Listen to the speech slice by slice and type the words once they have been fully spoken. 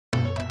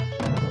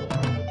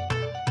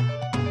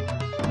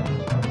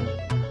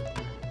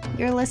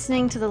You're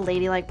listening to the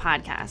Ladylike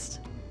podcast.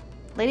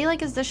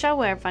 Ladylike is the show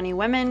where funny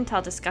women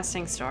tell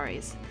disgusting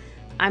stories.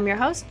 I'm your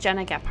host,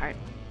 Jenna Gephart.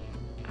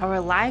 Our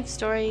live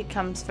story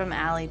comes from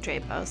Ali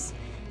Drapos.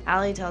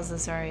 Ali tells the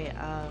story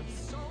of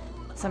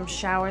some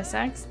shower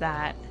sex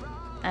that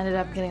ended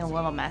up getting a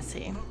little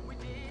messy.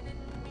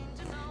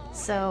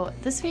 So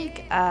this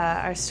week,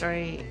 our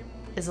story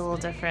is a little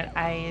different.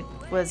 I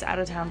was out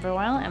of town for a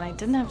while and I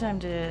didn't have time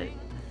to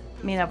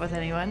meet up with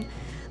anyone.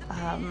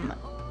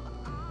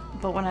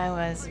 But when I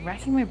was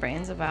racking my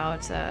brains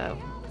about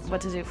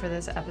what to do for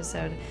this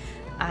episode,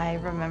 I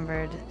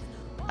remembered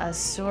a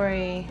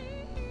story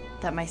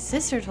that my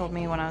sister told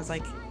me when I was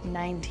like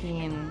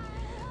 19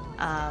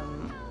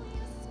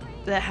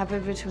 that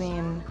happened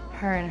between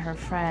her and her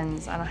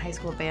friends on a high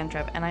school band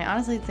trip. And I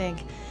honestly think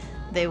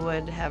they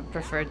would have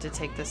preferred to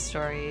take this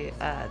story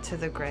to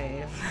the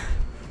grave.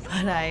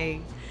 But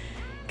I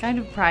kind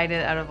of pried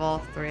it out of all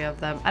three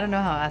of them. I don't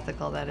know how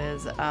ethical that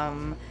is.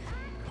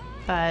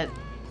 But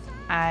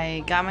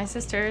I got my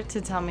sister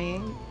to tell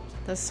me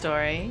the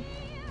story,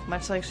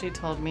 much like she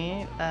told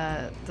me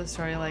the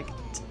story like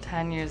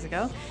 10 years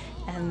ago,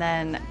 and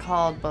then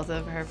called both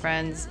of her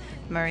friends,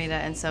 Marita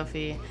and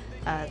Sophie,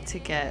 to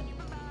get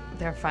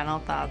their final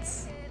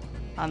thoughts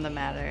on the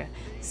matter.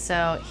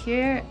 So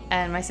here,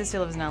 and my sister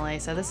lives in LA,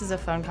 so this is a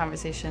phone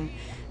conversation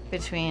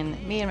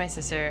between me and my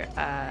sister,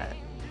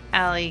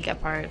 Ali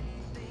Gephart,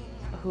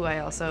 who I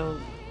also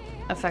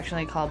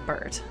affectionately call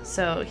Bert.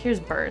 So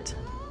here's Bert.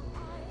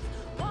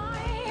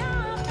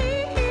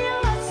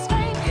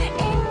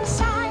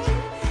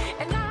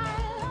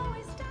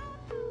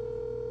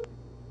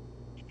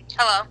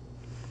 Hello.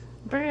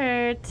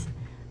 Bert.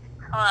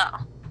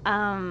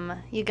 Hello.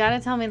 You gotta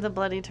tell me the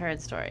bloody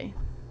turd story.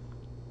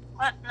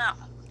 What? No.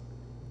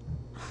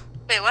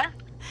 Wait, what?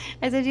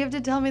 I said you have to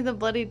tell me the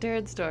bloody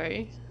turd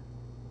story.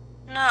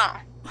 No.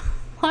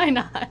 Why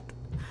not?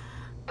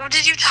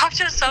 Did you talk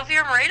to Sophie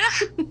or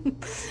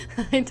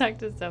Marita? I talked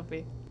to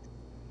Sophie.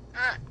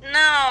 No,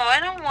 I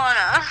don't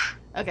wanna.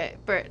 Okay,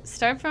 Bert,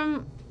 start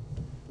from...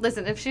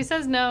 Listen, if she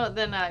says no,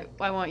 then I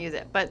won't use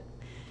it. But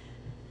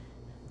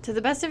to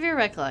the best of your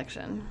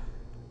recollection...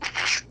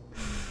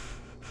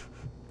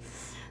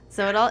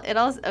 So it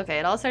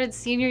all started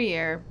senior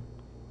year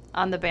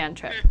on the band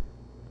trip.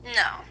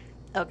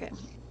 No. Okay.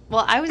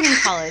 Well, I was in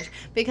college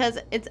because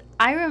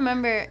I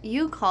remember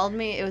you called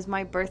me, it was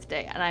my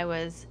birthday, and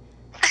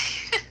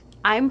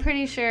I'm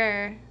pretty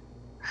sure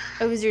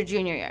it was your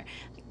junior year.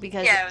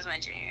 Because yeah, it was my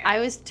junior year. I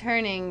was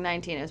turning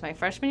 19. It was my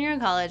freshman year in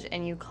college,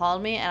 and you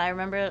called me, and I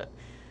remember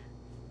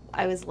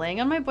I was laying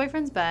on my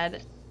boyfriend's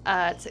bed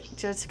to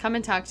just come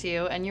and talk to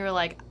you, and you were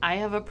like, I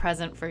have a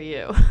present for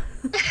you.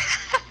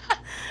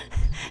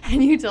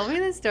 And you told me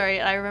this story,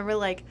 and I remember,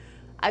 like,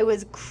 I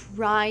was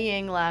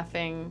crying,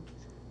 laughing.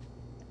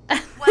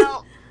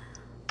 Well,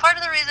 part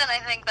of the reason I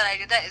think that I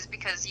did that is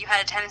because you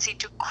had a tendency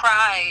to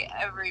cry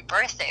every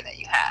birthday that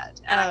you had,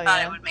 and I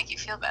thought it would make you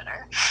feel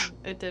better.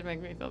 It did make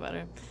me feel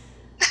better.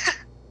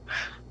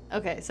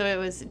 Okay, so it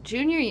was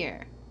junior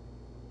year.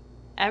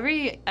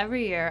 Every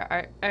year,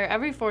 or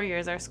every 4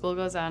 years, our school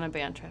goes on a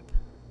band trip.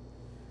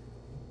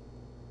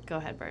 Go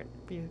ahead, Bert.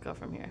 You go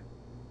from here.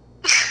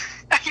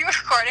 Are you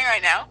recording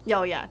right now?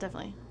 Oh, yeah,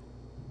 definitely.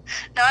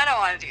 No, I don't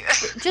want to do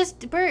this.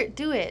 Just, Bert,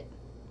 do it.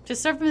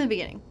 Just start from the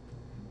beginning.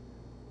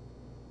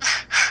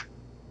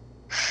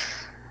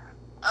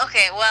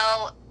 Okay,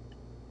 well,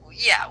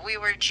 yeah, we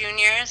were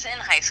juniors in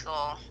high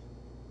school,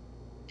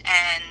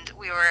 and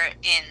we were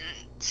in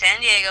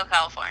San Diego,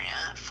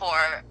 California,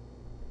 for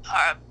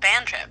our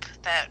band trip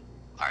that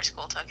our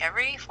school took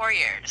every 4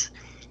 years.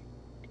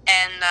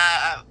 And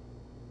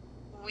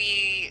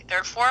there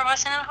were four of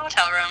us in a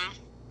hotel room,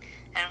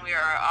 and we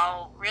were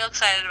all real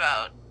excited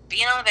about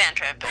being on the band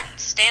trip and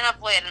staying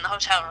up late in the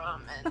hotel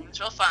room, and it was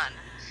real fun.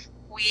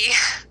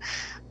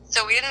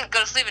 So we didn't go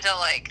to sleep until,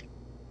 like,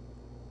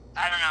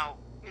 I don't know,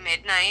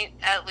 midnight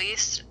at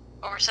least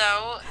or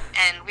so,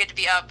 and we had to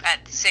be up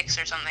at 6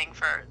 or something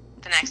for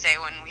the next day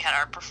when we had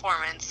our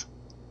performance.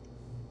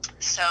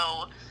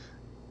 So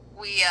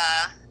we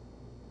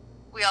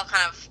all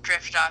kind of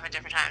drifted off at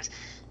different times,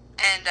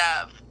 and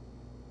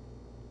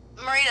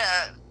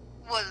Marita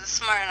was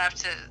smart enough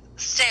to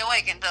stay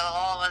awake until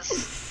all of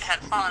us had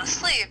fallen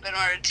asleep in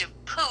order to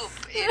poop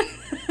in,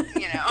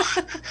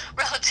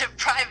 relative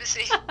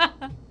privacy.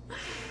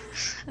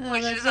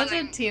 That's such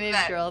a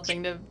teenage girl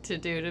thing to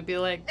do, to be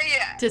like,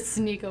 yeah. To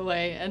sneak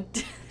away and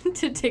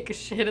to take a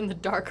shit in the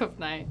dark of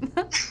night.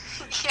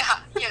 Yeah,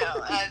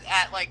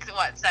 at like,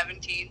 what,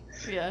 17?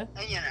 Yeah.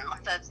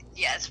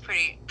 It's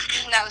pretty,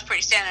 that was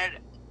pretty standard.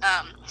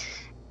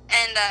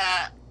 And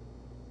I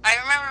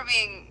remember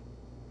being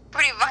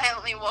pretty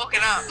violently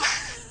woken up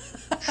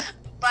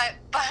by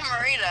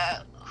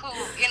Marita, who,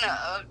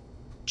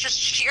 just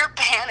sheer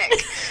panic,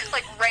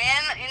 like,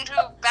 ran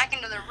back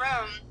into the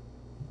room,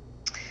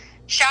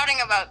 shouting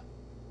about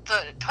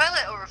the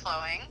toilet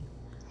overflowing.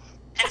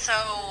 And so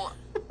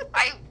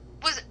I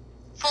was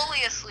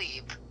fully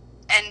asleep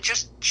and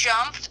just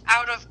jumped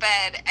out of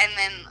bed and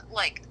then,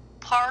 like,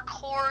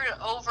 parkoured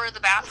over the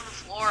bathroom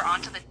floor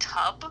onto the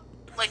tub,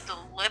 like, the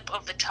lip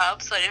of the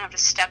tub so I didn't have to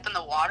step in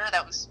the water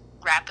that was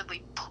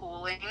rapidly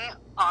pooling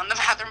on the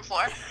bathroom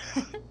floor,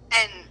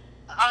 and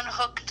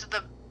unhooked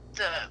the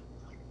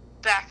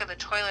back of the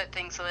toilet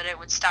thing so that it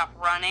would stop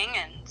running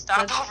and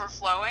stop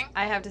overflowing.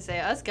 I have to say,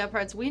 us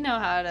Gephards, we know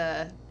how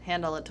to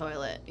handle a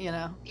toilet, you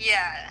know?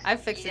 Yeah. I've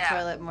fixed a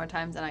toilet more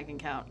times than I can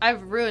count.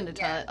 I've ruined a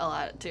toilet a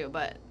lot, too,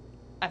 but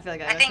I feel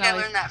like I think I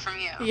learned that from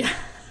you. Yeah.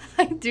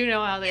 I do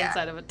know how the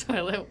inside of a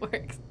toilet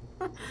works.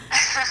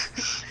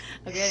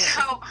 Okay.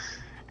 So,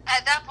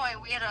 at that point,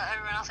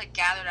 everyone else had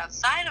gathered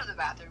outside of the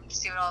bathroom to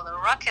see what all the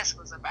ruckus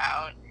was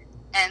about,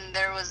 and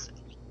it was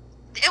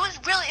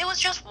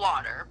just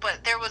water,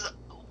 but there was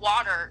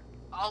water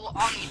all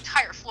on the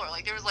entire floor.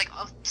 Like, there was, like,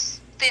 a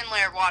thin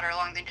layer of water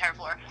along the entire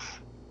floor.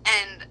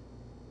 And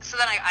so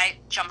then I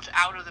jumped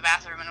out of the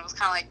bathroom, and it was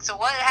kind of like, so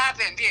what had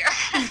happened here?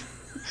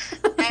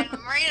 And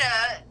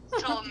Marita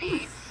told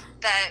me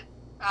that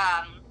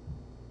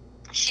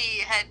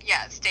she had,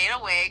 stayed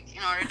awake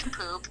in order to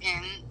poop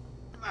in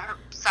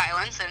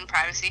silence and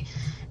privacy.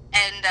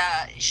 And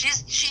she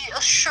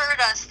assured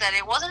us that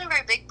it wasn't a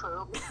very big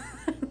poop.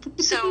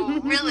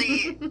 So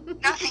really,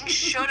 nothing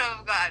should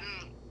have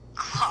gotten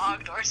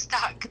clogged or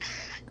stuck,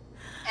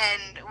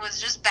 and was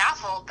just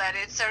baffled that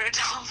it started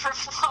to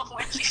overflow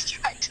when she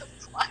tried to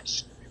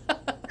flush.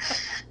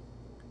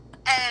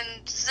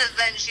 And so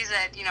then she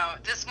said,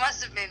 this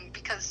must have been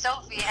because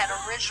Sophie had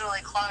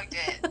originally clogged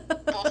it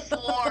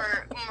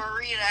before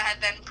Marita had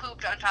then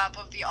pooped on top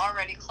of the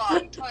already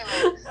clogged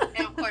toilet.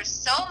 And of course,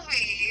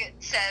 Sophie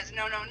says,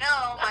 no,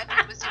 my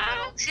poop was too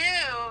little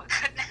too,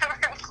 could never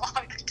have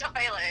clogged the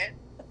toilet.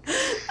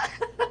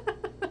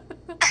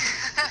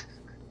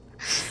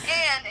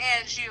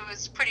 And she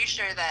was pretty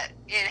sure that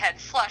it had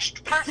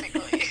flushed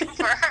perfectly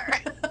for her.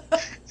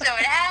 So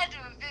it had to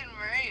have been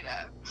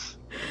Marita.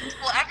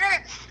 Well,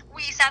 after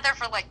we sat there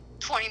for like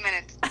 20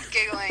 minutes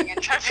giggling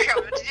and trying to figure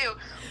out what to do,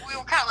 we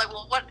were kind of like,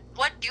 well, what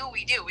do?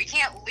 We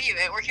can't leave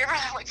it. We're here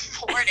for like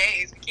 4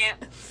 days. We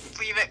can't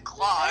leave it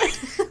clogged.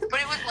 But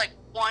it was like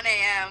 1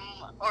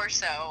 a.m. or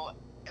so,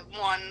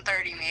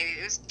 1:30 maybe.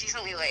 It was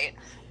decently late.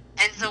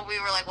 And so we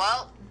were like,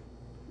 well,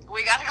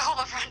 we gotta call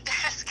the front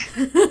desk.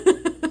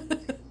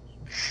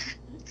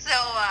 So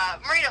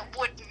Marita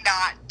would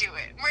not do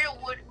it.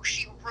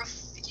 She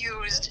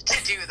refused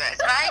to do this.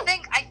 And I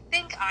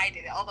think I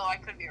did it, although I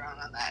could be wrong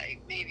on that.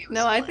 Maybe it was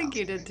I think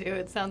you did too.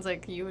 It sounds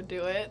like you would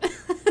do it.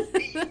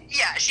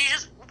 Yeah, she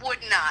just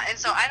would not. And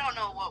so I don't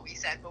know what we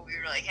said, but we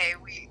were like, hey,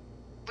 we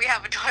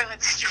have a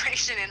toilet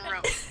situation in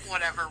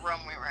whatever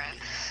room we were in.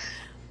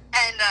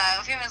 And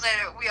a few minutes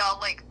later, we all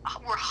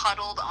were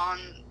huddled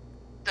on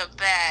the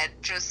bed,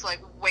 just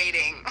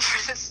waiting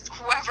for this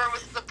whoever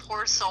was the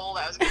poor soul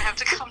that was gonna have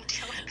to come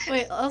deal with it.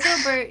 Wait, also,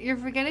 Bert, you're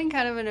forgetting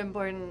kind of an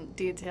important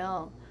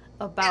detail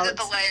about. Is it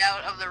the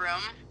layout of the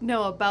room?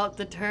 No, about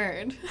the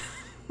turd.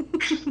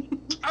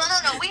 Oh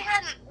no, we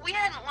hadn't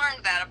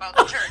learned that about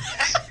the turd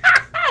yet.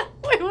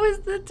 Wait,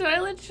 was the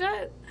toilet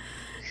shut?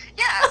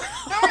 Yeah,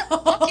 we weren't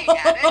looking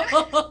at it.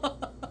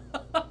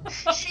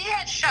 She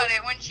had shut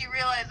it when she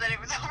realized that it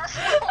was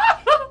overflowing.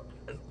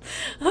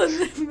 Oh,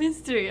 the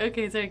mystery.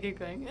 Okay, sorry, keep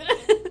going.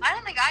 I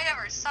don't think I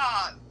ever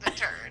saw the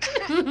turd.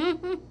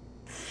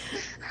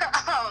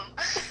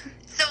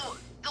 So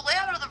the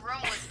layout of the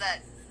room was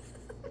that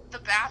the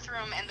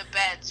bathroom and the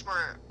beds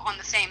were on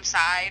the same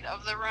side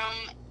of the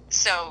room,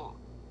 so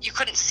you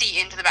couldn't see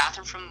into the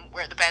bathroom from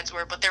where the beds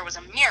were, but there was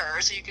a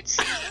mirror, so you could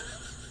see.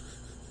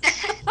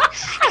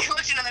 You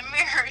looked into the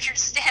mirror, you're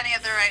standing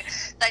at the right,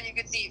 then you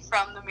could see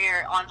from the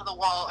mirror onto the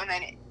wall and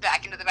then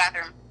back into the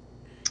bathroom.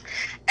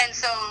 And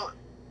so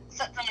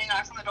somebody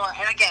knocks on the door,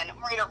 and again,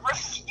 Marita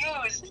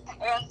refused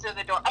to answer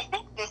the door. I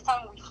think this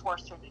time we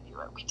forced her to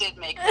do it. We did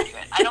make her do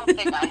it. I don't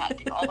think I had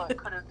to, although it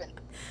could have been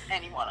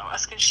any one of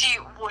us, because she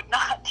would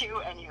not do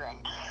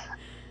anything.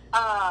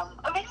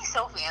 Or maybe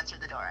Sophie answered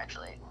the door,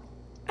 actually.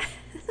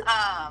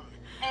 And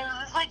it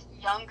was this,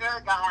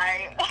 younger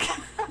guy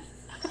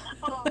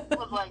who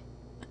was,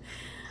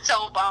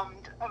 so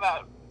bummed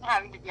about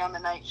having to be on the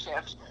night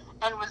shift,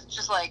 and was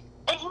just,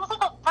 and he was,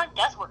 a front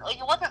desk worker.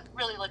 He wasn't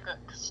really, a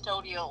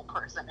custodial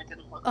person, it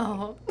didn't look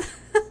like.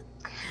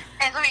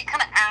 And so he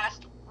kind of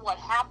asked what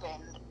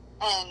happened,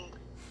 and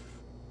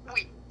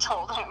we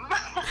told him,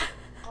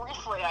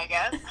 briefly, I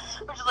guess,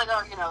 which is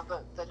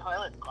the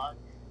toilet's clogged.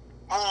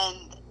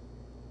 And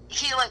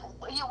he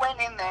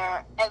went in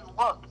there and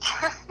looked,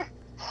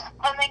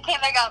 and then came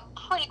back out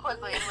pretty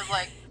quickly and was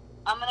like,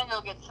 I'm gonna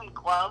go get some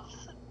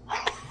gloves.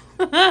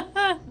 And we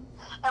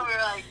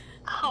were like,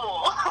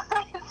 cool.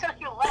 So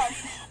he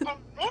left, and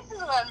this is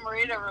when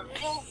Marita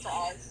revealed to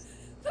us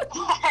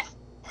that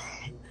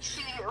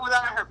she was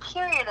on her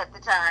period at the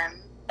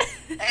time,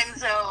 and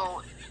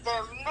so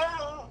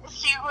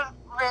she was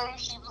very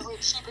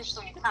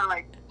sheepishly kind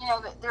of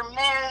there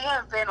may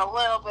have been a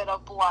little bit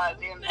of blood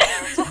in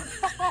there.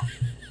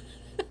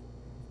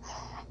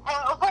 And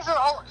of course we're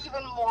all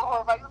even more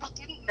horrified. We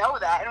didn't know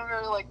that, and we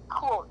were like,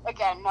 cool,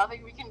 again,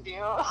 nothing we can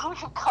do.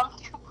 We've come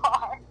too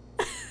far.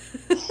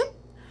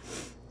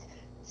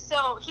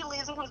 So he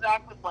leaves and comes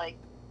back with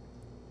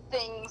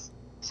things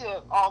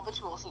to all the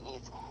tools he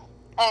needs.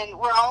 And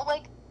we're all,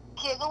 like,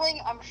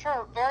 giggling, I'm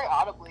sure, very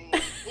audibly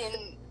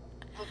in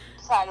the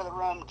side of the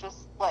room,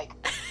 just, like,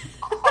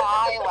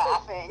 cry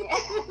laughing.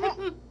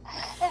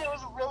 And it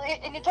was really,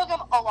 and it took him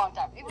a long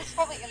time. He was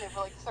probably in there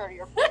for, like, 30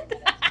 or 40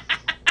 minutes.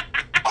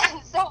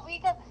 And so we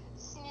kept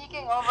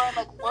sneaking over and,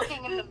 like,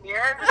 looking in the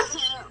mirror to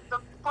see the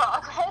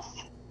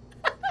progress.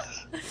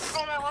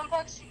 And at one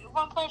point she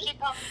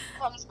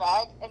comes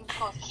back and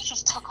goes, he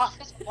just took off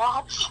his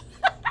watch.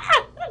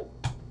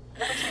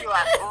 Which we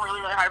laughed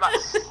really, really hard about.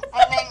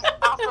 And then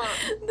after...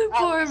 The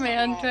poor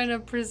man trying to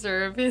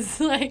preserve his,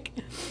 like,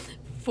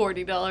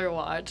 $40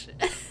 watch.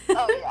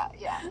 Oh,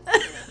 yeah.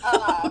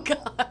 Oh,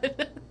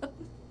 God.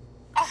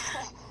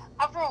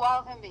 After a while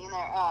of him being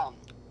there,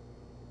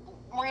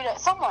 Marita,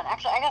 someone,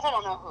 actually, I guess I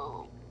don't know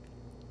who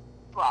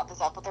brought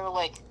this up, but they were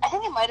like, I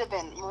think it might have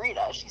been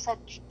Marita. She said,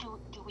 do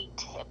we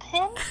tip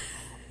him?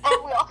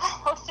 And we all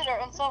posted her,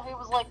 and Sophie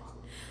was like,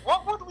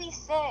 what would we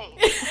say?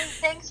 Hey,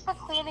 thanks for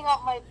cleaning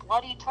up my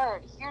bloody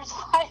turd. Here's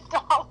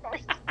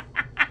 $5.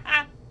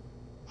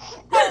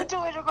 And to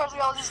which, of course, we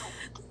all just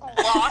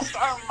lost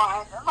our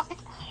mind and, like,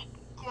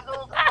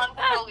 giggled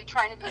uncontrollably,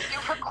 trying to be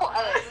super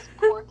quiet. This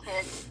poor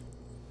kid.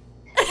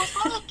 He was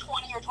probably like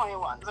 20 or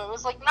 21, so it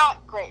was, like,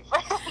 not great for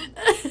him.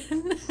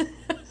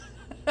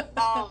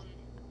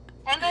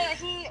 And then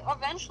he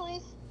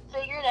eventually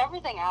figured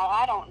everything out.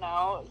 I don't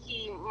know.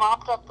 He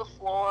mopped up the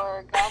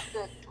floor, got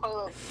the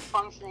toilet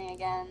functioning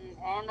again,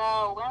 and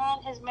went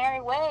on his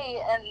merry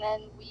way. And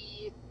then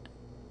we,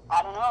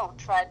 I don't know,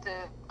 tried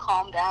to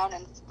calm down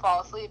and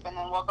fall asleep, and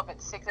then woke up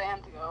at 6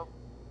 a.m. to go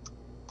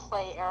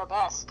play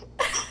arabesque.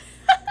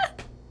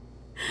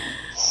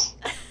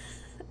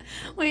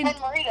 Wait. And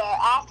Marita,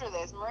 after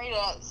this,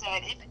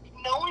 said,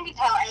 no one can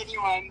tell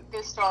anyone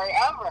this story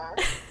ever.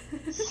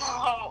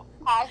 So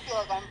I feel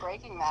like I'm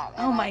breaking that.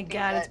 Oh my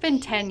God, it's been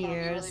 10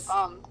 years. Really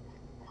bummed.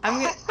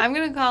 I'm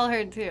gonna call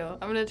her too.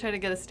 I'm gonna try to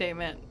get a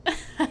statement.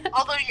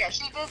 Although, yeah,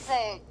 she did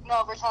say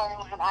no for telling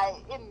anyone.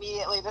 I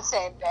immediately the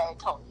same day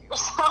told you.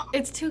 So.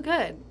 It's too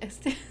good.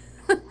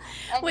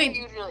 Wait,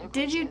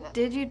 did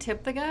you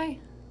tip the guy?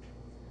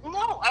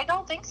 No, I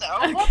don't think so.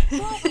 Okay.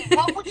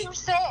 What would you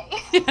say?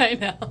 Yeah, I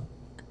know.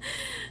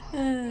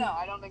 No,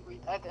 I don't think we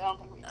did.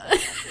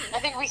 I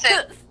think we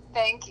said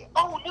thank you.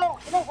 Oh no,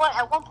 you know what?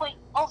 At one point,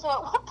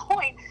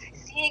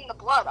 seeing the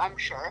blood, I'm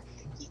sure,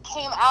 he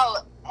came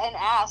out and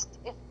asked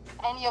if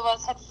any of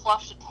us had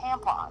flushed a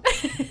tampon.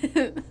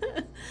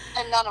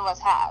 And none of us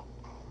had.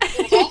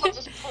 It was also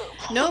just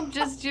poop. Nope,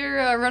 just your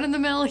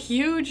run-of-the-mill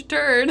huge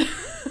turd.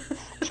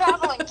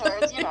 Traveling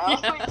turds, you know.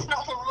 Yeah. We did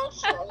all the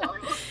rules for a while.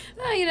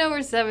 Well, you know,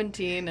 we're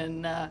 17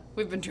 and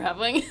we've been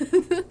traveling.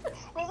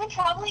 We've been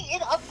traveling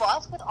in a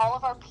bus with all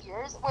of our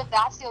peers, where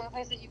that's the only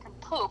place that you can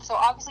poop, so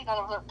obviously none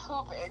of us are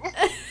pooping.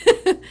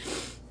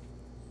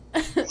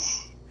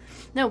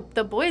 No,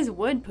 the boys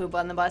would poop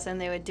on the bus, and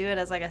they would do it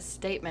as, like, a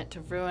statement to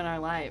ruin our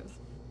lives.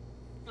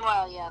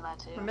 Well, yeah, that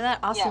too. Remember that?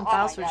 Austin yeah,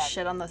 Faust oh would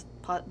shit on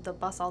the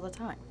bus all the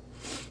time.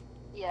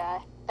 Yeah,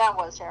 that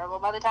was terrible.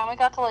 By the time we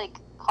got to, like,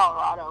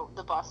 Colorado,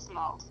 the bus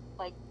smelled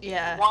like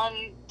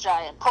one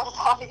giant porta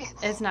potty.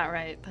 It's not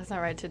right. That's not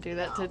right to do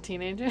that to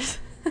teenagers.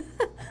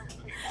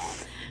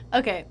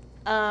 Okay,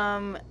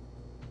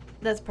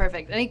 that's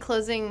perfect. Any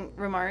closing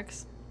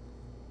remarks?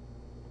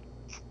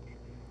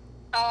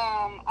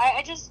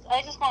 I just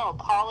want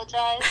to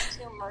apologize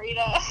to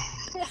Marita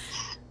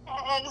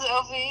and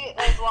Sophie.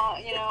 As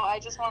long, you know, I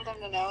just want them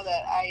to know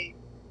that I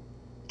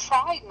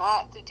tried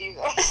not to do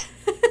this.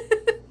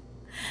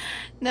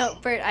 No,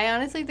 Bert, I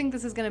honestly think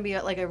this is going to be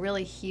like a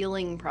really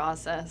healing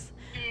process.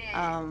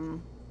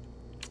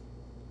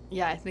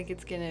 Yeah, I think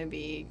it's going to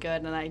be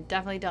good, and I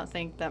definitely don't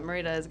think that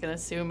Marita is going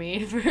to sue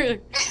me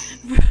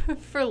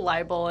for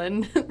libel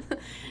and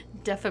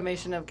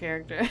defamation of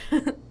character.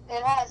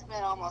 It has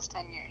been almost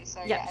 10 years,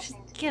 so yeah, I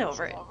think get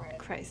over it.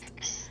 Christ.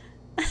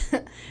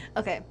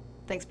 Okay,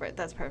 thanks, Bert.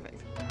 That's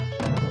perfect.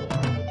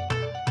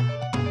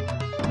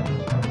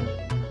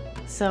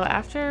 So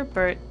after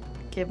Bert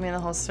gave me the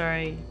whole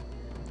story,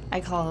 I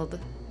called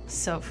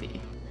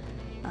Sophie.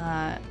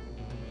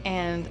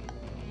 And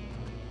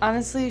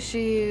honestly,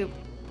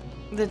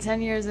 the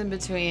 10 years in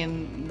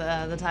between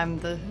the time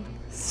the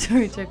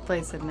story took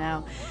place and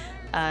now,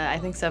 I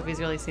think Sophie's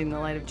really seen the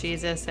light of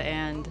Jesus,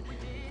 and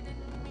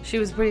she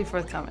was pretty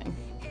forthcoming.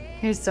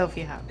 Here's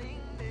Sophie Howe.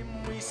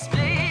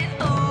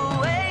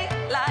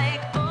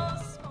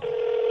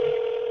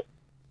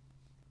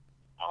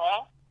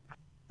 Hello?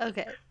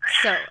 Okay,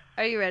 so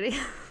are you ready?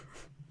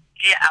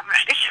 Yeah, I'm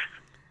ready.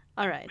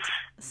 All right.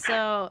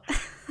 So,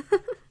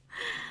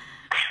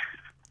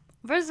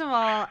 first of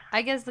all,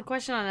 I guess the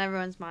question on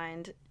everyone's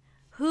mind: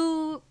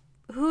 who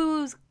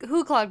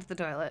clogged the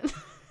toilet?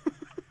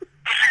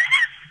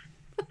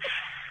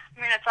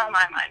 I mean, it's on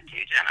my mind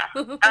too, Jenna.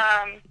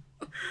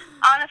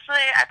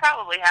 Honestly, I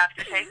probably have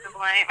to take the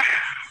blame,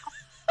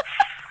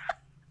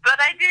 but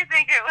I do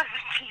think it was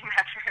a team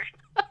effort.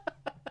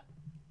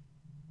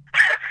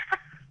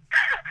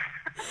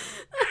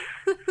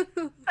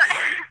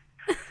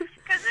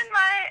 Because in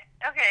my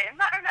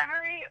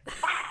memory,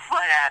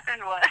 what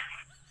happened was...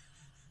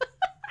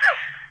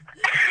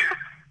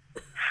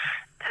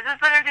 Is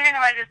this what I'm doing?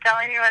 Am I just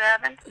telling you what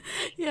happened?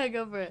 Yeah,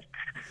 go for it.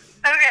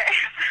 Okay,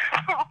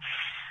 so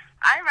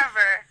I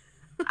remember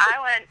I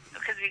went,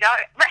 because we got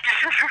back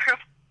to the room,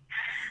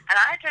 and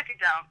I took a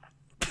dump,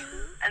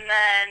 and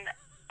then,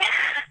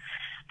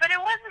 but it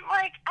wasn't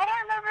like, I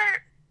don't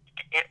remember,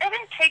 it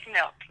didn't take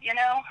milk, you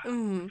know?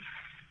 Mm-hmm.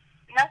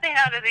 Nothing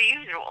out of the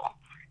usual.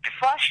 It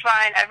flushed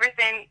fine,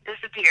 everything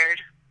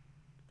disappeared,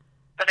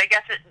 but I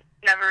guess it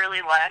never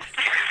really left.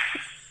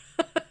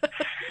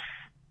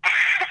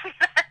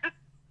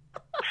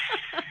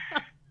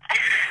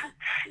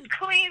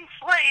 Clean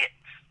slate,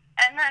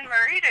 and then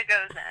Marita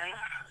goes in.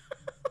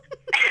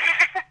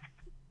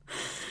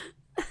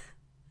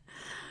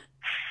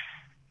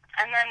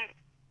 And then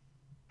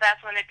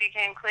that's when it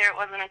became clear it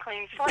wasn't a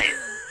clean slate.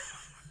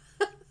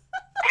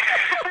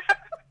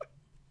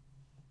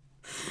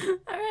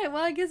 All right,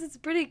 well, I guess it's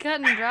pretty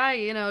cut and dry,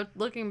 you know,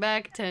 looking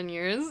back 10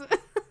 years.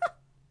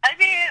 I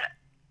mean,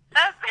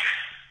 that's...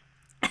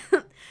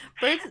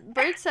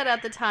 Bert said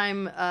at the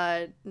time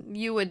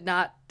you would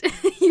not,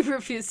 you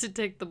refused to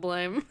take the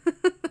blame.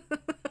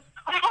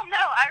 Oh, no,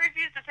 I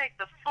refused to take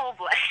the full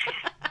blame.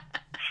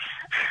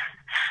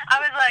 I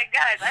was like,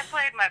 guys, I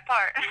played my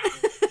part.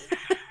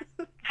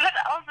 But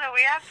also,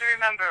 we have to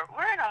remember,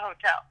 we're in a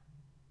hotel.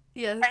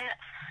 Yes. And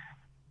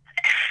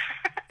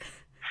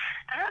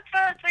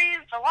that's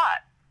used a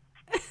lot.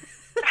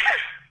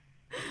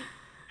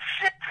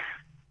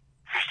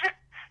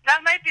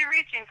 That might be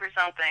reaching for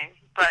something,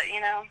 but, you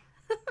know.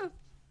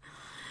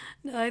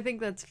 No, I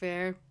think that's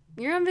fair.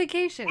 You're on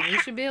vacation. You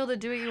should be able to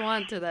do what you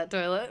want to that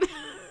toilet.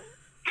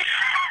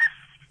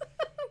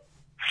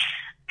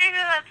 Maybe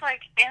that's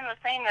like in the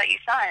thing that you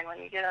sign when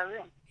you get out of the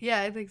room.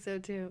 Yeah, I think so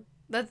too.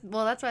 That's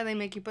why they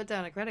make you put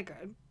down a credit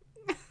card.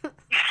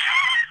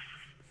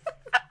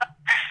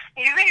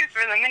 You think it's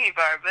for the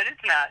minibar, but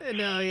it's not.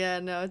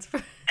 No, it's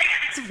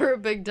for a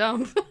big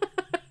dump.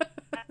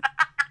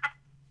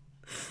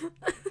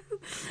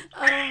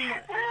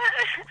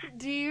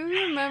 Do you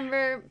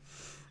remember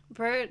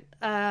Bert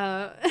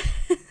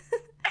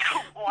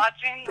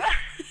watching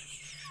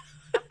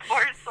the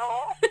poor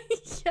soul?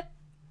 Yeah.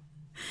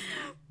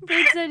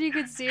 Bert said you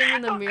could see him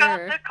in the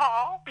mirror. Got the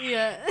call?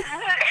 Yeah.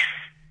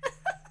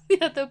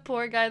 Yeah, the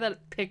poor guy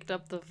that picked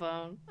up the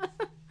phone.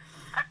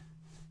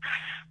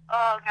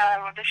 Oh,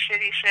 God, what a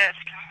shitty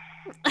shift.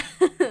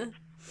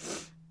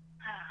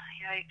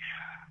 Yikes.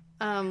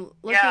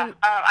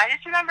 I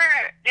just remember,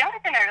 the only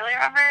thing I really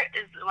remember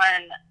is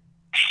when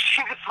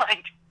she was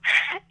like,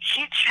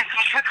 he just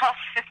took off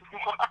his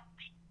watch.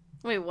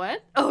 Wait,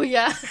 what? Oh,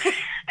 yeah.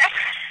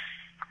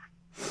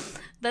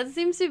 That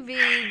seems to be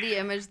the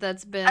image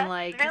that's been,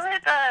 like, really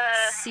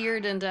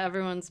seared into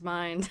everyone's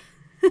mind.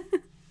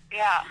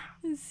 Yeah.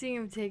 Seeing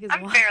him take his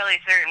I'm watch. fairly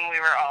certain we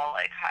were all,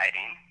 like,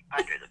 hiding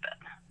under the bed.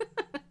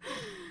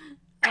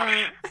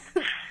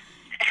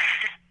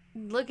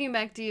 Looking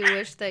back, do you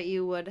wish that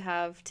you would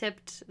have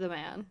tipped the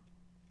man?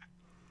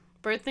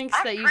 Bert thinks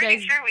that you guys... I'm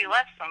pretty sure we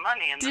left some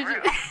money in the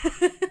room.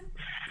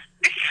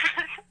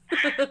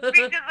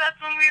 Because that's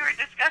when we were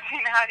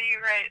discussing how do you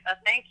write a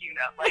thank you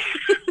note. Like,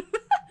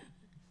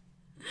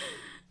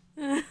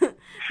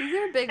 these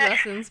are big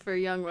lessons for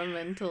young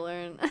women to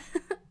learn.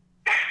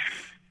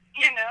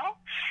 You know?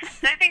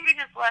 So I think we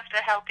just left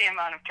a healthy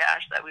amount of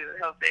cash that we would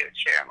hope they would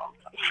share among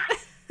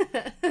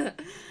them.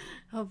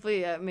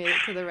 Hopefully it made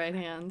it to the right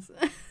hands.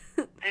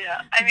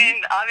 Yeah, I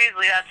mean,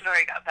 obviously that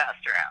story got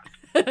passed around.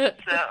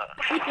 So,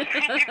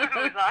 who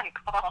was on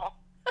call?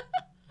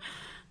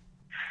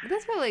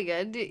 That's really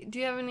good. Do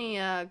you have any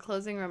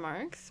closing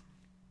remarks?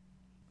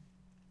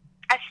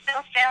 I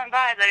still stand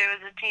by that it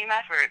was a team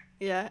effort.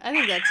 Yeah, I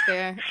think that's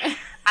fair.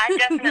 I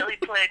definitely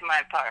played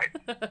my part.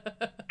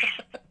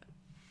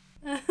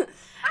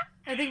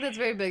 I think that's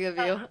very big of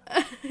you.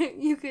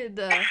 You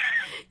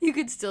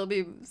could still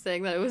be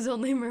saying that it was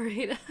only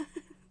Marita.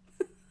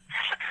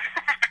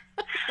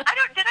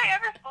 Did I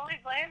ever fully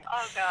blame?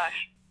 Oh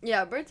gosh.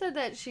 Yeah, Bert said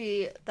that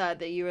she thought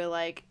that you were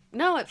like,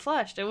 no, it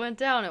flushed. It went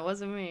down. It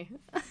wasn't me.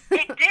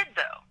 It did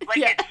though. Like,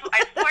 yeah.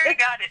 I swear to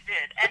God, it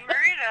did. And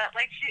Marita,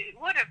 like, she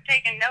would have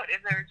taken note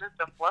if there was just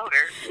a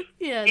floater.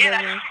 Yeah,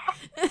 definitely.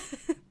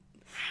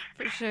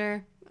 For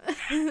sure.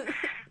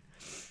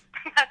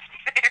 That's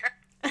fair.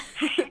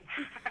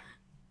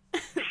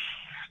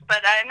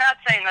 But I'm not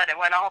saying that it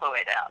went all the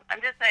way down.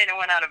 I'm just saying it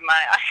went out of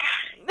my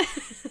eyes.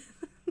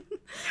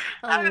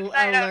 Out of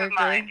sight, out of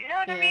mind. You know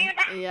what I mean?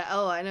 Yeah.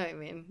 Oh, I know what you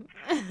mean.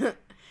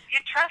 You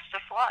trust a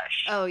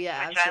flush. Oh,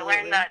 yeah, which absolutely. I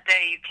learned that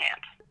day you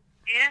can't.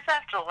 You just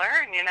have to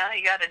learn, you know?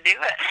 You got to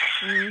do it.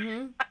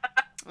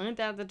 Mm-hmm. Ain't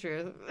that the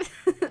truth?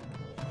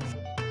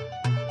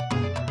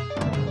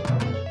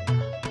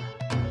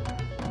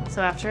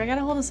 So after I got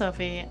a hold of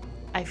Sophie,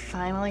 I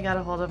finally got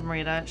a hold of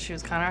Marita. She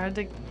was kind of hard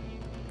to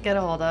get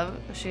a hold of.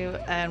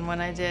 And when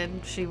I did,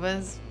 she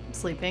was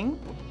sleeping,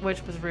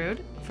 which was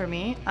rude for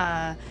me.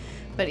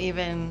 But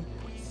even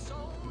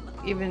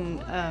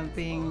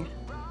being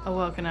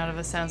awoken out of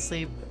a sound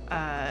sleep,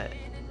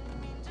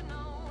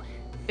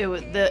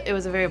 it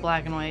was a very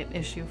black and white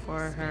issue for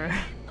her.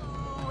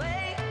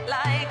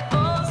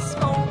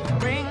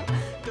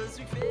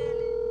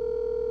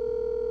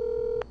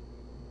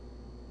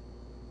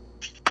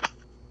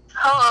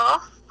 Hello.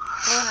 Oh,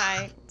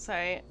 hi.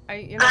 Sorry.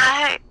 You're not...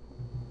 Hi.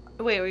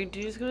 Wait, did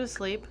you just go to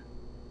sleep?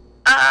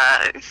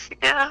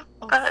 Yeah,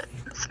 Oh. but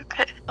it's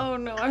okay. Oh,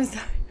 no, I'm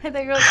sorry. I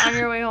thought you were like on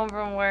your way home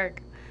from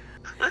work.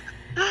 I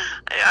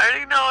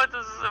already know what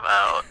this is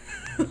about.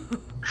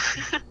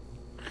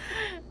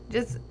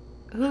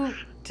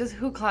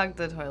 Who clogged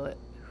the toilet?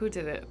 Who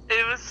did it?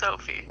 It was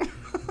Sophie.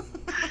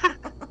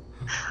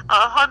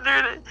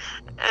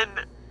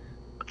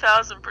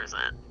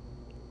 1,000%.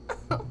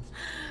 All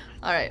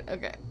right,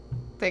 okay.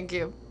 Thank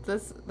you.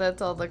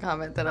 That's all the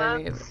comment that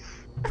I need.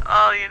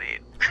 All you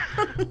need.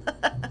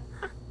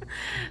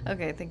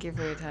 Okay, thank you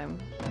for your time.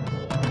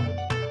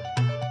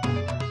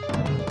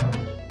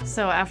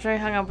 So after I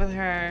hung up with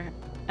her,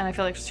 and I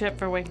feel like shit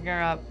for waking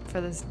her up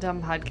for this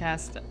dumb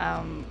podcast,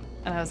 and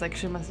I was like,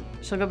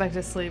 she'll go back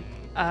to sleep.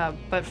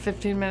 But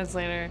 15 minutes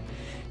later,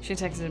 she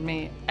texted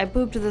me, "I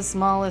pooped the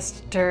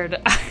smallest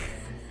turd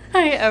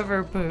I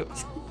ever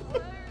pooped."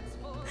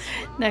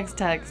 Next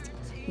text,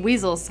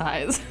 weasel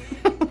size,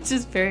 which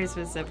is very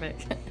specific.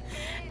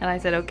 And I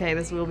said, okay,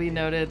 this will be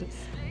noted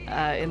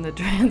in the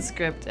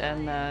transcript.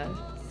 And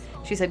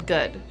she said,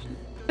 good.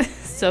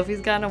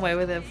 Sophie's gotten away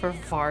with it for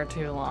far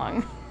too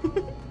long.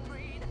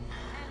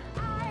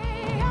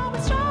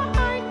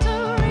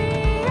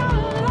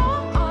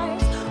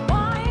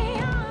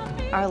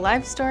 Our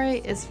live story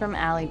is from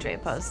Ali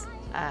Drapos.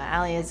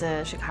 Ali is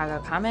a Chicago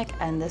comic,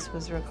 and this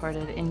was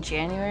recorded in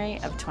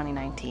January of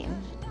 2019.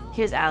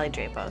 Here's Ali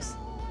Drapos.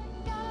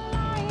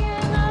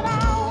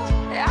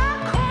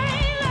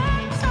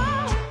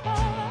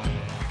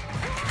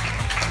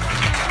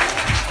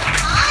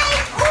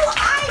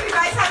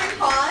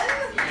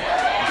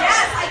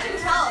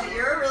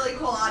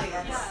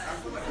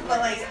 But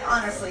like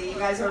honestly, you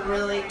guys are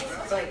really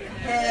like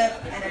hip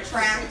and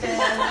attractive.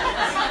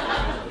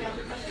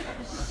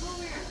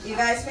 You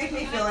guys make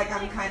me feel like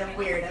I'm kind of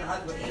weird and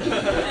ugly.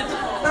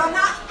 But I'm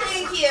not.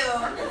 Thank you.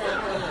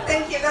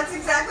 Thank you. That's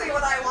exactly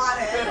what I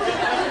wanted.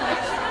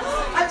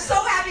 I'm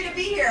so happy to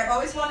be here. I've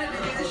always wanted to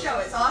do the show.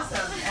 It's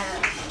awesome.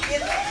 And thank you.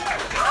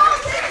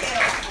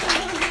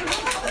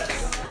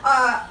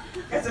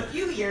 Because a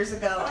few years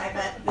ago, I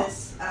met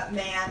this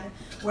man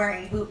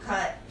wearing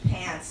bootcut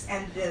pants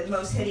and the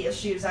most hideous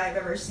shoes I've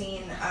ever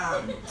seen.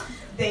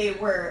 They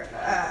were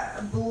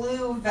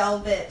blue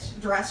velvet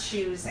dress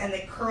shoes, and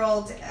they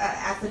curled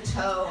at the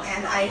toe,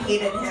 and I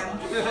hated him.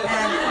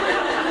 And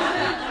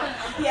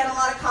he had a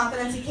lot of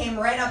confidence. He came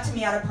right up to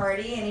me at a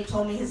party, and he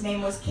told me his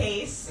name was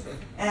Case.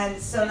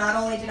 And so not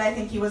only did I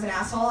think he was an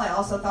asshole, I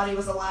also thought he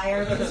was a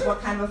liar, because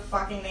what kind of a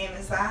fucking name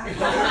is that?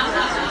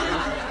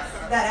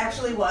 That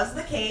actually was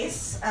the case.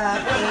 Case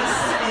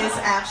is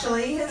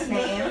actually his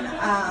name.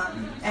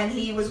 And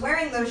he was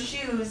wearing those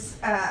shoes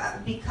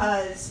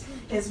because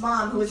his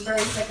mom, who was very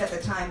sick at the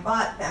time,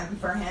 bought them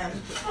for him.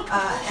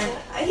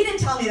 And he didn't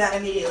tell me that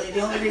immediately.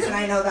 The only reason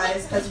I know that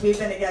is because we've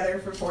been together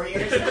for 4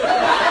 years. I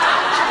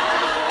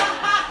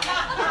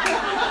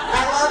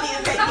love you.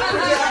 Thank you for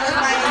dealing with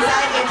my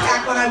anxiety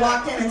attack when I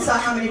walked in and saw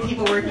how many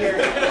people were here.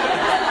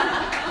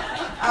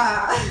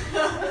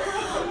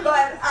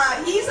 But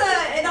he's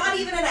not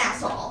even an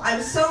asshole. I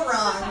was so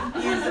wrong.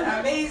 He's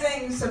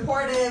amazing,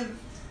 supportive.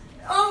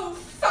 Oh,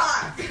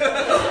 fuck.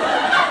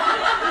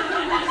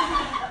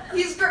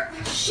 He's great.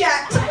 Shit.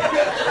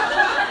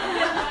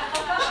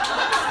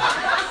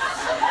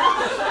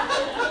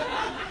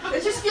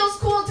 It just feels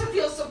cool to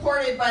feel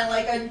supported by,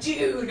 like, a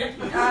dude.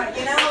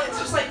 It's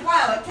just like,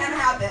 wow, it can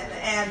happen.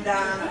 And,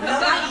 no,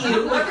 not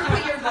you. Whoever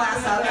put your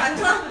glass up. I'm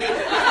talking. I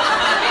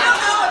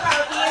don't know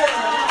about you.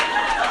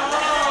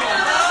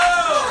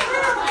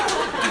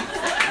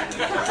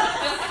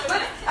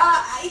 But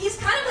he's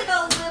kind of like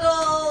a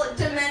little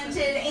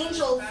demented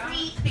angel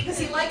freak, because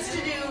he likes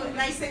to do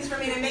nice things for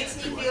me, and it makes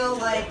me feel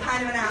like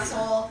kind of an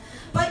asshole.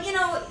 But,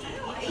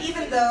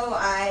 even though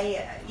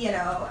I,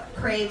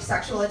 crave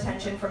sexual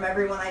attention from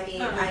everyone I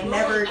meet, I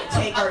never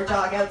take our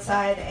dog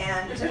outside,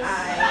 and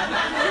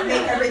I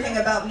make everything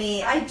about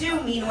me. I do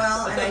mean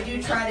well, and I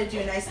do try to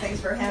do nice things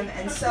for him.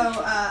 And so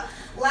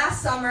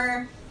last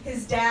summer,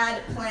 his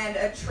dad planned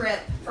a trip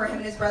for him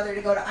and his brother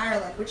to go to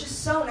Ireland, which is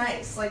so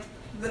nice. Like,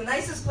 the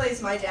nicest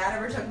place my dad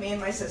ever took me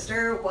and my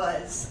sister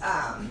was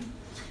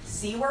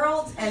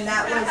SeaWorld, and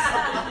that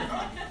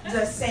was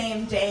the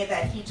same day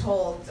that he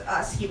told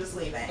us he was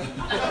leaving. So,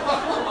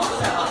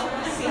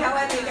 see how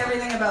I make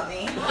everything about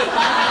me?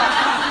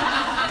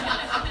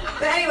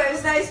 But anyway, it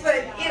was nice,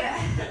 but,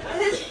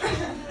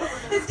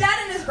 his dad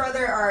and his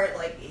brother are,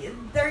 like,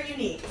 they're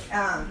unique.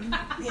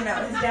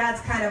 His dad's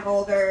kind of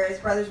older, his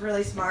brother's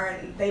really smart,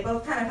 and they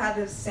both kind of have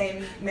the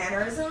same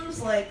mannerisms,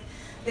 like,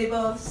 they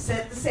both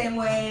sit the same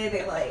way,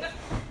 they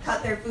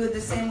cut their food the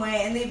same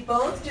way, and they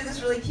both do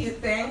this really cute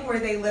thing where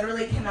they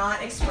literally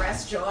cannot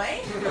express joy.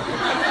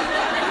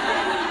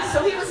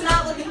 So he was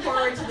not looking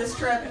forward to this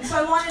trip, and so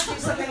I wanted to do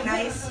something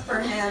nice for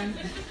him.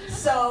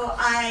 So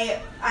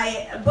I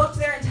booked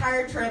their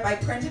entire trip, I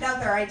printed out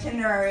their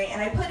itinerary,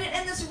 and I put it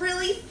in this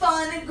really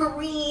fun,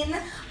 green,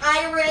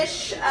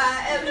 Irish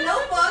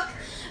notebook.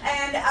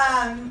 And,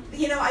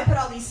 I put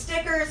all these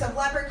stickers of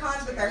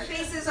leprechauns with their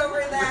faces over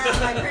them.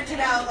 I printed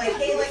out, like,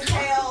 Gaelic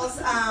tales.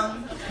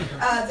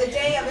 The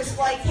day of his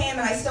flight came,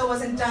 and I still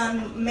wasn't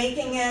done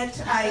making it.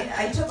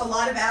 I took a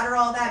lot of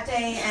Adderall that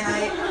day, and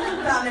I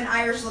found an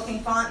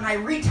Irish-looking font, and I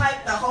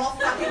retyped the whole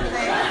fucking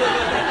thing.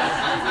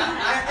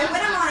 And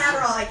when I'm on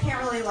Adderall, I can't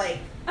really,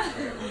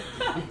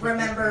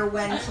 remember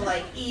when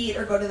to, eat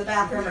or go to the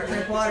bathroom or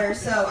drink water.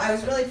 So I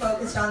was really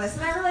focused on this,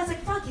 and I realized,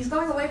 fuck, he's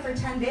going away for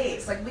 10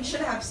 days. We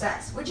should have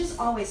sex, which is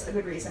always a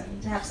good reason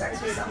to have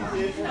sex with someone,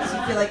 because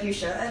you feel like you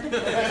should.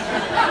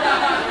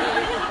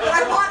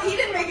 But he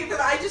didn't make it because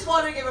I just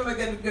wanted to give him a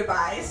good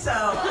goodbye. So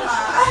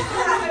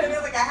it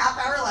was like a half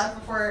hour left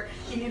before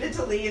he needed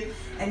to leave,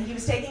 and he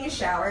was taking a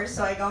shower.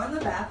 So I go in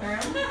the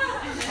bathroom,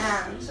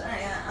 and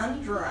I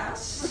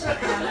undress, and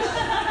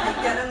I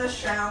get in the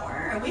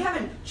shower, and we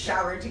haven't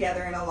showered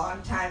together in a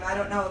long time. I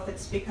don't know if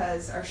it's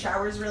because our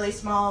shower's really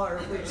small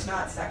or we're just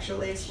not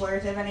sexually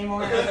explorative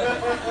anymore.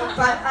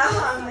 But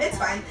it's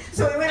fine.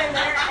 So we went in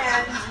there,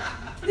 and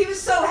he was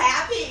so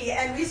happy,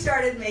 and we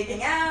started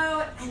making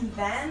out, and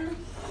then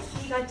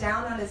he got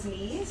down on his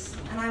knees,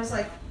 and I was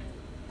like,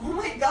 oh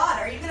my God,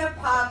 are you gonna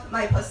pop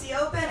my pussy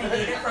open and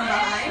eat it from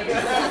behind?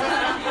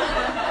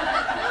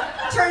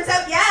 Turns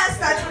out, yes,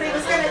 that's what he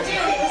was gonna do.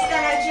 He was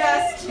gonna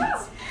just...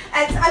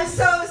 And I'm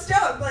so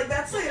stoked.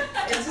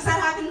 Does that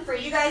happen for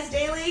you guys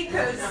daily?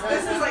 Because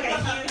this is a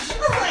huge,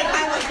 I'm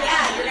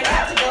yeah, you're going to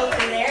have to go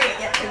through there to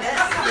get to this.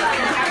 You're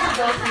going to have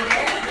to go through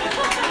there.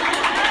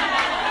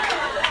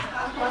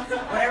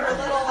 Whatever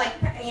little,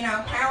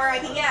 power I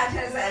can get,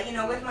 because,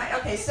 with my,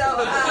 okay,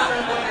 so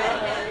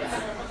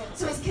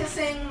he's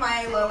kissing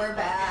my lower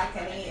back,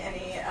 and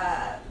he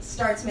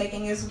starts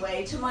making his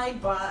way to my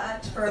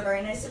butt for a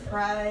very nice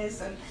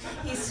surprise, and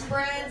he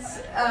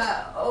spreads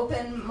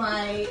open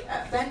my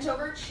bent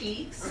over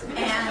cheeks,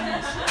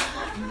 and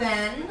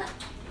then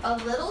a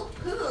little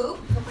poop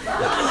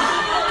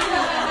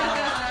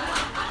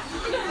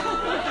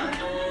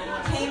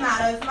came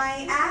out of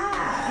my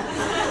ass.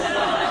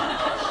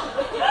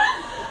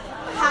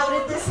 How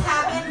did this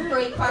happen?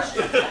 Great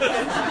question.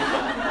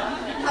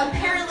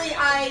 Apparently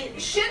I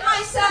shit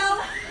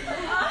myself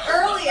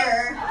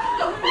earlier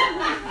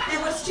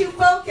and was too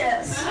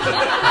focused on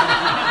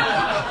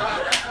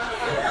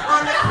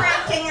the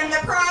printing and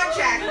the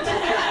project to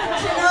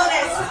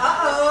notice,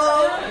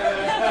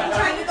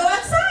 time to go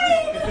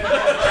outside.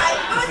 Time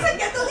to go outside,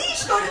 get the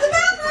leash, go to the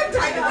bathroom,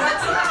 time to go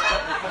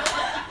outside.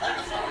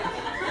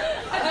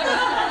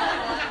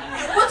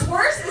 What's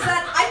worse is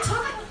that I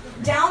took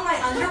down my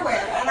underwear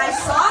and I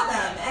saw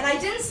them and I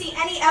didn't see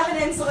any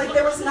evidence,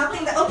 there was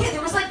nothing that,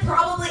 there was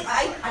probably,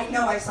 I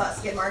know I saw a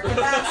skid mark, but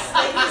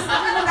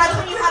that's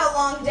when you had a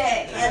long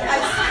day, and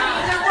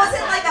there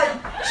wasn't a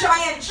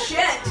giant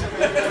shit.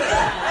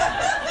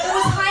 It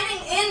was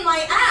hiding in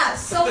my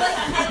ass, so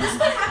and this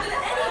could happen to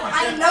anyone.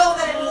 I know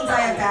that it means I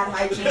have bad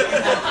hygiene,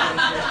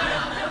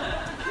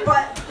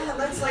 but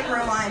let's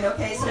rewind,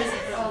 okay, so he's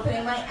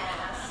opening my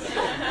ass,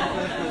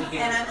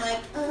 and I'm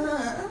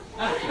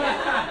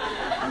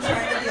I'm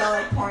trying to be all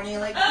corny,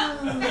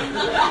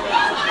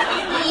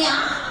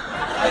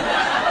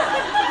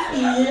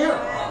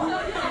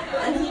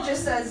 and he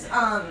just says,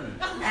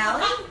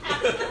 Allie?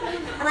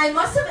 And I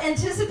must have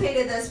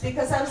anticipated this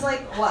because I was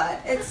like,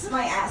 what? It's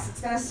my ass.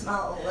 It's gonna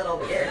smell a little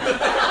weird.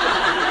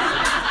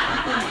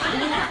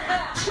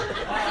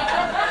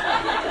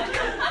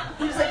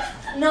 He was like,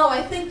 no,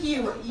 I think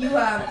you pooped.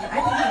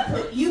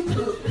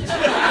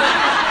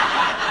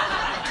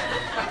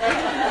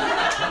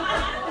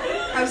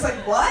 I was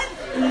like, what?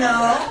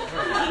 No,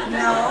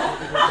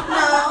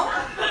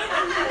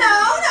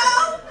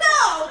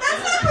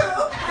 that's not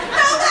poop.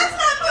 No, that's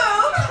not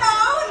poop.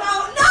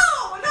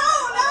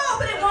 No,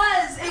 but it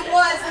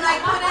was, and I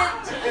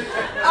couldn't,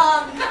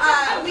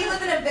 we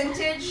live in a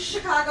vintage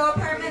Chicago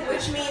apartment,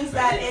 which means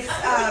that it's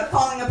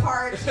falling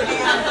apart,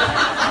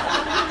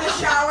 and the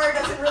shower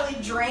doesn't really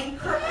drain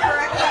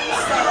correctly,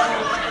 so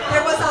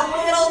there was a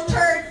little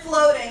turd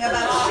floating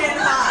about shin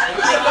high.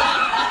 I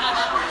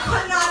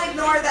could not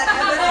ignore that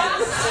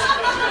evidence.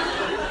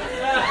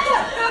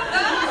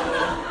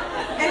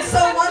 And so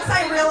once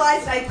I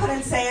realized I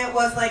couldn't say it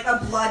was a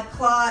blood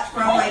clot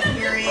from my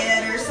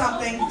period or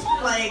something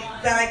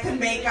that I could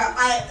make up,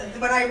 I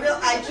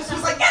just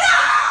was like, get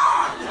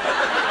out!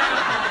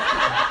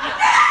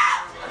 Get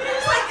out! He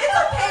was like, it's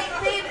okay,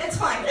 babe, it's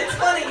fine, it's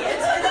funny,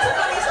 it's a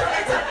funny story.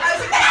 I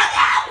was like, get out!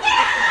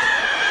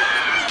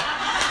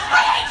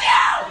 I hate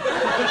you!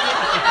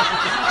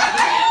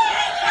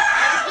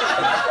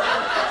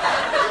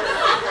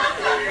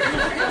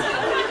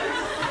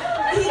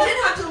 He did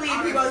have to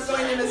leave. He was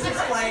going to miss his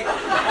flight.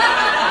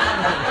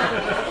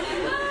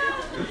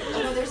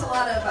 There's a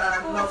lot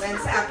of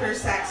moments after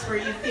sex where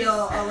you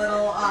feel a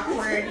little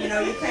awkward. You know,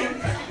 you think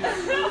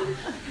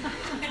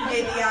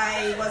maybe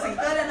I wasn't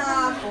good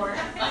enough, or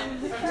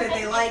did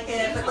they like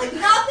it? But like,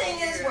 nothing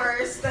is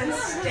worse than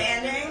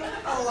standing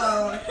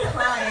alone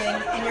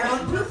crying in your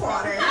own poop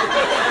water. I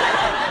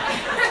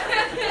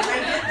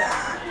did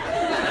that.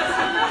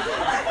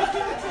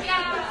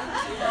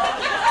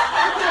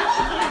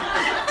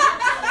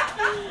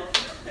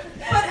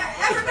 But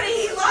everybody,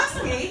 he loves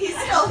me. He's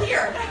still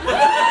here.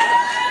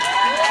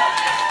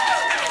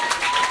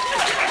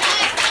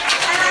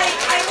 And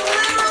I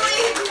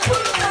literally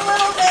pooped a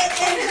little bit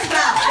in his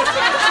mouth.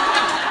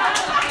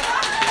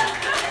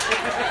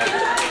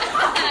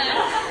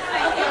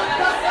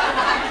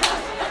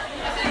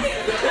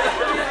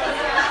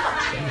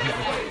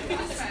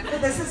 But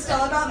this is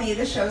still about me.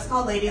 The show's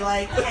called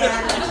Ladylike,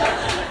 and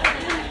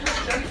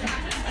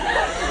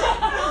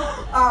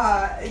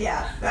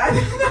yeah, that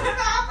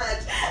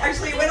happened.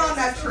 Actually, we went on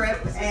that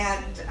trip,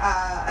 and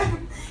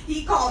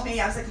he called me.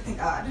 I was like, thank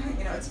God,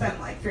 you know, it's been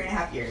like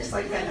 3.5 years,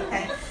 like, been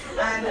okay.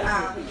 And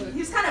he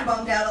was kind of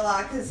bummed out a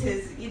lot because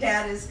his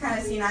dad is kind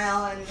of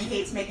senile and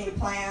hates making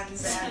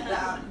plans,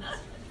 and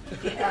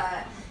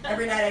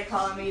every night I'd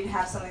call him, he'd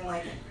have something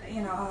like,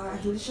 you know,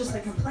 he was just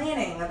like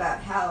complaining about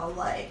how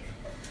like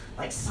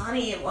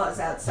sunny it was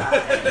outside.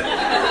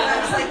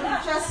 I was like,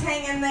 just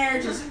hang in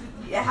there, just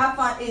have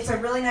fun. It's a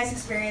really nice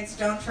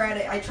experience.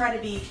 I try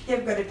to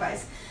give good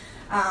advice.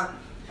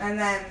 And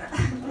then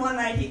one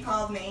night he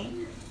called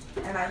me,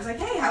 and I was like,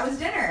 hey, how was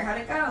dinner? How'd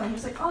it go? And he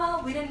was like, oh,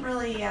 well, we didn't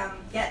really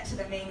get to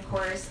the main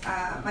course.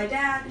 My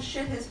dad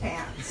shit his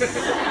pants.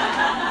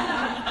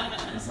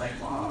 I was like,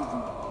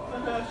 whoa.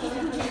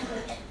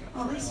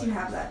 Well, at least you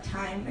have that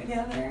time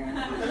together. And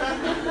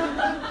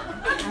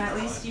at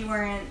least you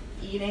weren't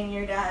eating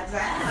your dad's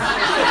ass.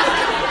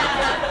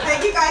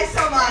 Thank you guys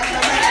so much.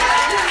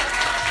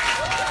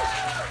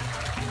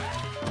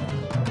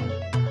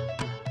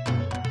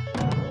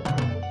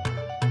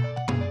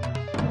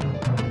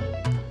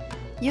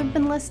 You've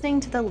been listening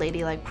to the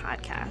Ladylike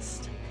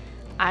podcast.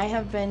 I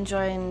have been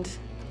joined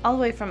all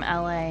the way from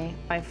LA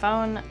by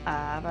phone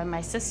by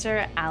my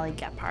sister, Ali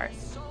Gephart.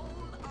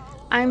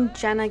 I'm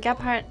Jenna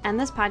Gephart, and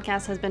this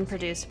podcast has been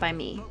produced by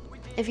me.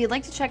 If you'd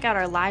like to check out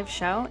our live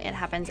show, it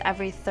happens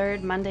every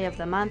third Monday of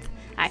the month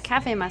at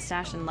Cafe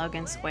Mustache in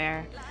Logan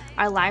Square.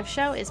 Our live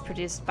show is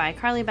produced by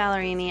Carly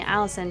Ballerini,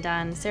 Allison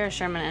Dunn, Sarah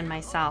Sherman, and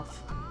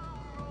myself.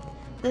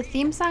 The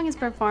theme song is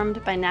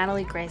performed by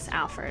Natalie Grace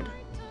Alford.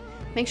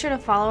 Make sure to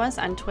follow us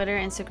on Twitter,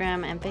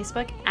 Instagram, and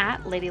Facebook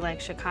at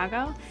Ladylike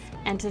Chicago,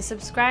 and to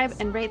subscribe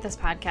and rate this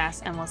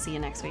podcast, and we'll see you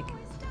next week.